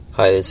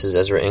Hi, this is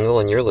Ezra Engel,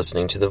 and you're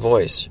listening to The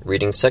Voice,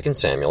 reading 2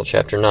 Samuel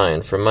chapter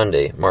 9 for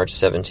Monday, March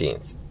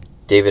 17th.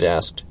 David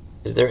asked,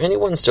 "Is there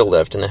anyone still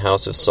left in the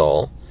house of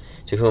Saul,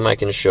 to whom I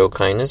can show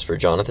kindness for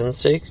Jonathan's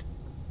sake?"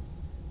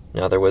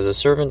 Now there was a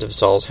servant of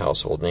Saul's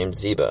household named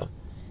Ziba.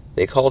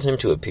 They called him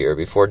to appear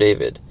before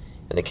David,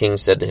 and the king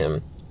said to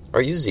him,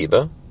 "Are you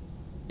Ziba?"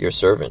 "Your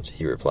servant,"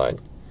 he replied.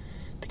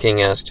 The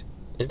king asked,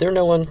 "Is there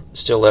no one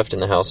still left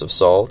in the house of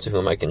Saul, to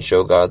whom I can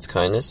show God's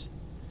kindness?"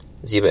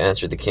 Ziba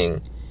answered the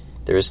king,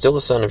 "There is still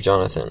a son of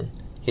Jonathan.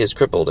 He is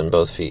crippled in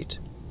both feet."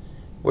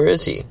 "Where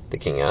is he?" the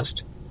king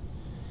asked.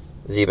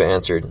 Ziba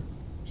answered,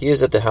 "He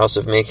is at the house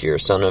of Machir,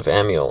 son of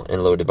Ammiel,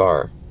 in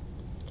Lo-debar."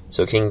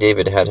 So King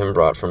David had him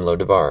brought from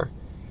Lo-debar,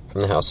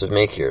 from the house of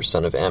Machir,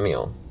 son of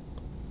Ammiel.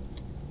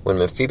 When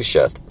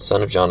Mephibosheth,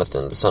 son of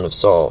Jonathan, the son of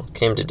Saul,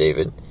 came to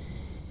David,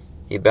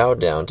 he bowed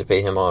down to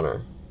pay him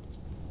honor.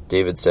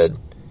 David said,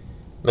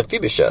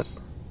 "Mephibosheth."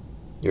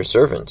 "Your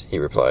servant," he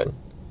replied.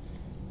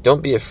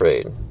 "Don't be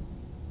afraid."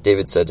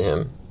 David said to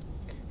him,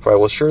 "For I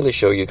will surely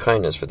show you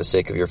kindness for the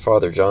sake of your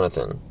father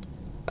Jonathan.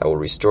 I will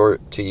restore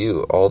to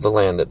you all the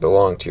land that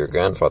belonged to your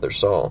grandfather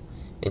Saul,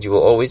 and you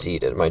will always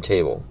eat at my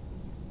table."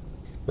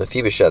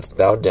 Mephibosheth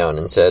bowed down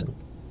and said,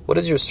 "What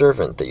is your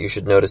servant that you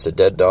should notice a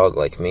dead dog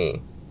like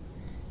me?"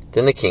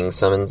 Then the king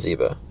summoned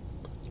Ziba,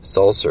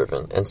 Saul's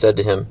servant, and said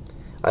to him,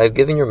 "I have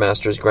given your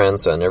master's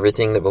grandson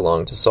everything that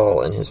belonged to Saul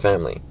and his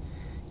family.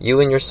 You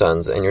and your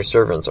sons and your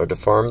servants are to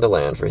farm the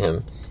land for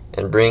him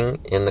and bring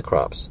in the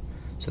crops,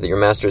 so that your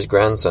master's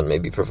grandson may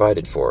be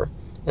provided for,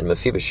 and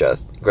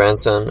Mephibosheth,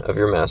 grandson of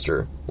your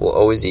master, will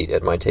always eat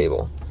at my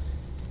table."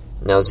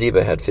 Now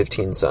Ziba had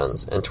 15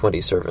 sons and 20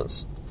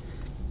 servants.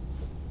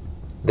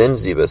 Then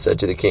Ziba said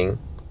to the king,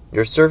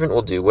 "Your servant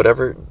will do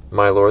whatever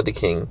my lord the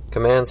king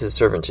commands his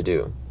servant to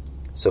do."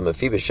 So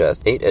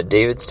Mephibosheth ate at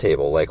David's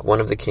table like one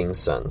of the king's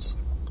sons.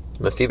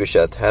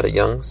 Mephibosheth had a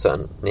young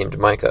son named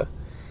Micah,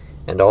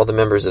 and all the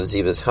members of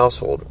Ziba's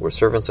household were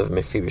servants of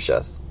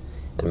Mephibosheth.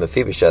 And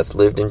Mephibosheth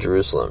lived in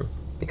Jerusalem,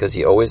 because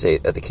he always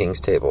ate at the king's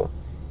table,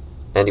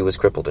 and he was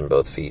crippled in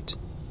both feet.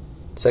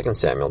 2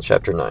 Samuel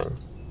chapter 9.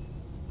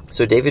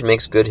 So David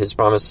makes good his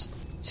promise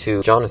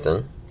to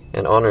Jonathan,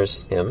 and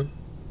honors him,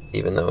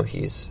 even though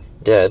he's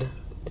dead,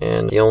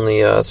 and the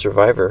only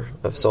survivor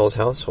of Saul's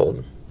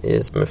household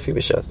is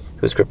Mephibosheth,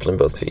 who is crippled in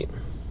both feet.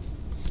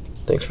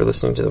 Thanks for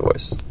listening to The Voice.